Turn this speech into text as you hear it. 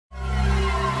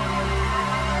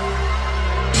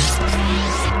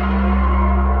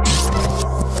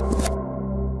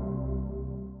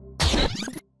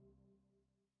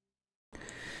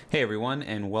Hey everyone,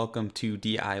 and welcome to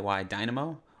DIY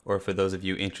Dynamo, or for those of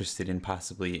you interested in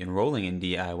possibly enrolling in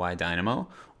DIY Dynamo,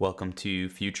 welcome to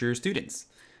future students.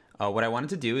 What I wanted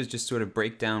to do is just sort of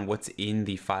break down what's in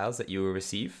the files that you will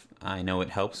receive. I know it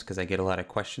helps because I get a lot of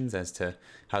questions as to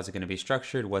how's it going to be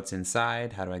structured, what's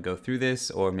inside, how do I go through this,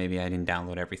 or maybe I didn't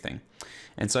download everything.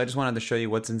 And so I just wanted to show you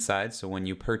what's inside. So when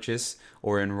you purchase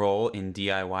or enroll in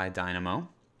DIY Dynamo,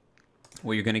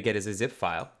 what you're going to get is a zip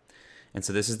file. And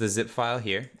so this is the zip file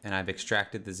here, and I've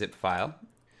extracted the zip file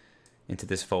into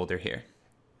this folder here.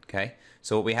 Okay,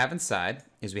 so what we have inside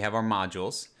is we have our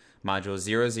modules, module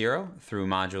 00 through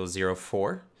module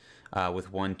 04,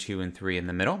 with 1, 2, and 3 in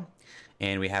the middle.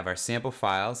 And we have our sample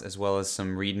files as well as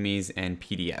some readmes and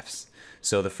PDFs.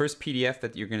 So the first PDF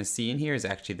that you're going to see in here is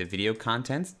actually the video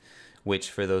content, which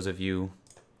for those of you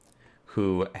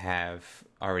who have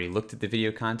already looked at the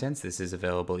video contents, this is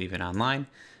available even online.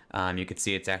 You can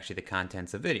see it's actually the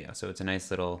contents of video. So it's a nice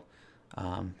little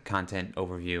content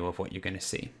overview of what you're going to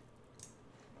see.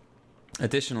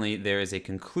 Additionally, there is a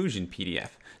conclusion PDF.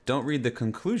 Don't read the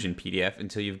conclusion PDF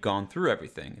until you've gone through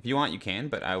everything. If you want, you can,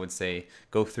 but I would say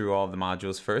go through all the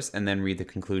modules first and then read the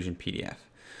conclusion PDF.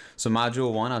 So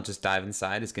module 1, I'll just dive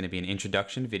inside, is going to be an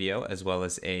introduction video as well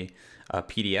as a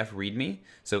PDF README.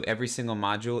 So every single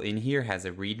module in here has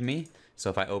a README. So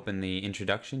if I open the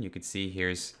introduction, you could see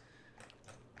here's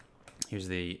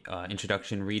the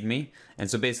introduction README. And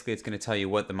so basically it's going to tell you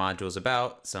what the module is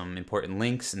about, some important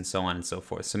links, and so on and so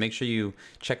forth. So make sure you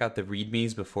check out the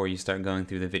READMEs before you start going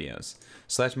through the videos.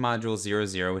 So that's module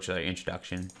 00, which is our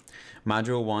introduction.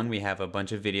 Module 1, we have a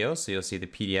bunch of videos, so you'll see the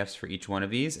PDFs for each one of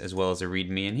these, as well as a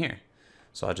README in here.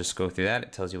 So I'll just go through that.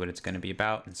 It tells you what it's going to be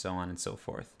about, and so on and so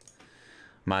forth.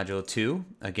 Module 2,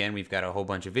 again, we've got a whole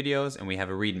bunch of videos, and we have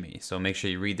a README. So make sure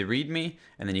you read the README,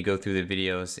 and then you go through the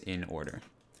videos in order.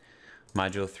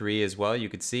 Module 3 as well, you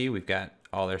could see we've got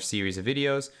all our series of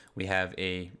videos. We have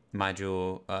a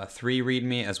module 3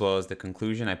 README as well as the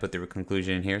conclusion. I put the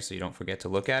conclusion in here so you don't forget to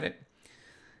look at it,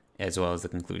 as well as the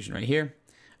conclusion right here.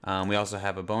 We also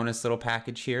have a bonus little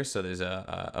package here, so there's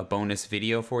a bonus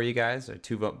video for you guys, or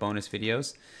 2 bonus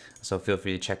videos, so feel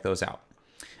free to check those out.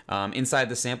 Inside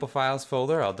the sample files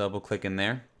folder, I'll double click in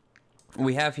there. What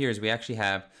we have here is we actually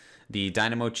have the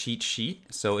Dynamo cheat sheet.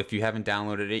 So if you haven't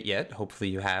downloaded it yet, hopefully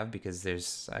you have,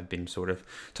 because I've been sort of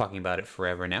talking about it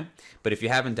forever now. But if you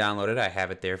haven't downloaded it, I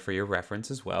have it there for your reference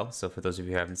as well. So for those of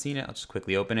you who haven't seen it, I'll just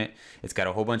quickly open it. It's got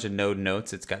a whole bunch of node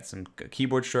notes. It's got some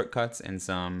keyboard shortcuts and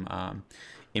some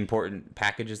important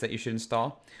packages that you should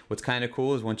install. What's kind of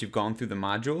cool is once you've gone through the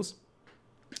modules,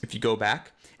 if you go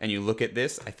back and you look at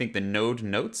this, I think the node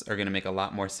notes are going to make a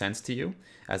lot more sense to you,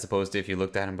 as opposed to if you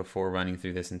looked at them before running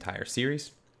through this entire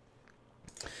series.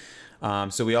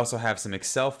 So we also have some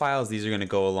Excel files. These are going to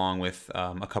go along with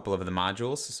a couple of the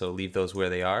modules, so leave those where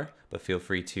they are, but feel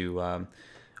free to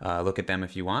look at them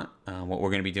if you want. What we're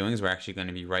going to be doing is we're actually going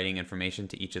to be writing information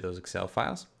to each of those Excel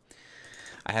files.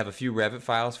 I have a few Revit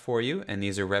files for you, and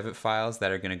these are Revit files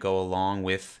that are going to go along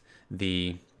with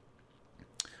the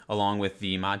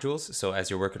modules. So as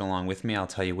you're working along with me, I'll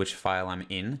tell you which file I'm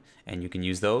in, and you can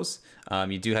use those.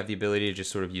 You do have the ability to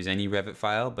just sort of use any Revit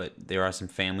file, but there are some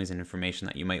families and information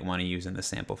that you might want to use in the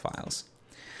sample files.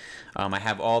 I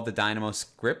have all the Dynamo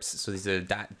scripts, so these are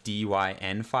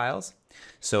 .dyn files.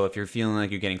 So if you're feeling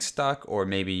like you're getting stuck, or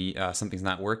maybe something's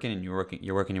not working and you're working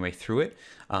your way through it,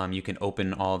 you can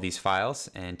open all these files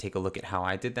and take a look at how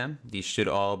I did them. These should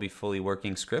all be fully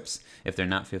working scripts. If they're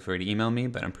not, feel free to email me,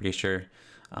 but I'm pretty sure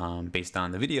based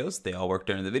on the videos, they all work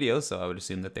during the videos, so I would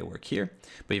assume that they work here.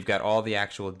 But you've got all the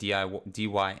actual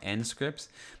DYN scripts.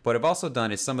 What I've also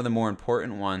done is some of the more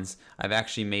important ones, I've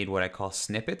actually made what I call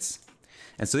snippets.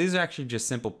 And so these are actually just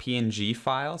simple PNG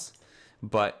files,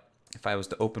 but if I was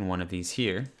to open one of these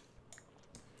here,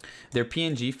 they're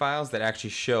PNG files that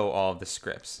actually show all of the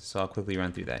scripts. So I'll quickly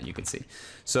run through that and you can see.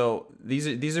 So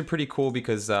these are pretty cool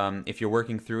because if you're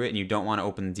working through it and you don't want to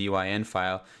open the DYN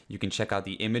file, you can check out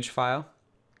the image file.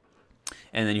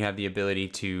 And then you have the ability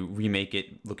to remake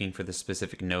it looking for the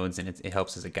specific nodes, and it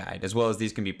helps as a guide. As well as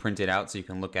these can be printed out so you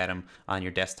can look at them on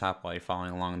your desktop while you're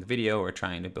following along in the video or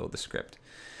trying to build the script.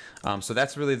 So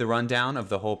that's really the rundown of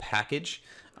the whole package.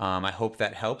 I hope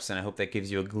that helps, and I hope that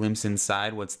gives you a glimpse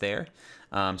inside what's there.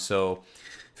 So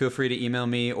feel free to email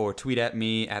me or tweet at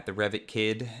me at the Revit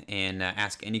Kid and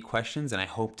ask any questions. And I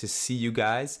hope to see you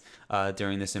guys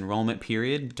during this enrollment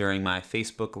period, during my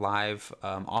Facebook Live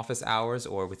office hours,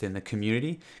 or within the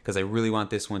community, because I really want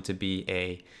this one to be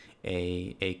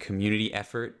a community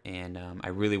effort, and I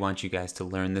really want you guys to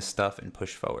learn this stuff and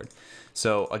push forward.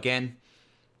 So again,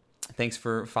 thanks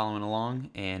for following along,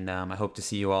 and I hope to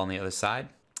see you all on the other side.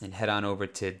 and head on over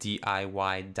to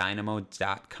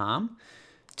diydynamo.com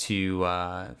to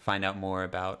find out more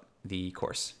about the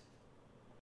course.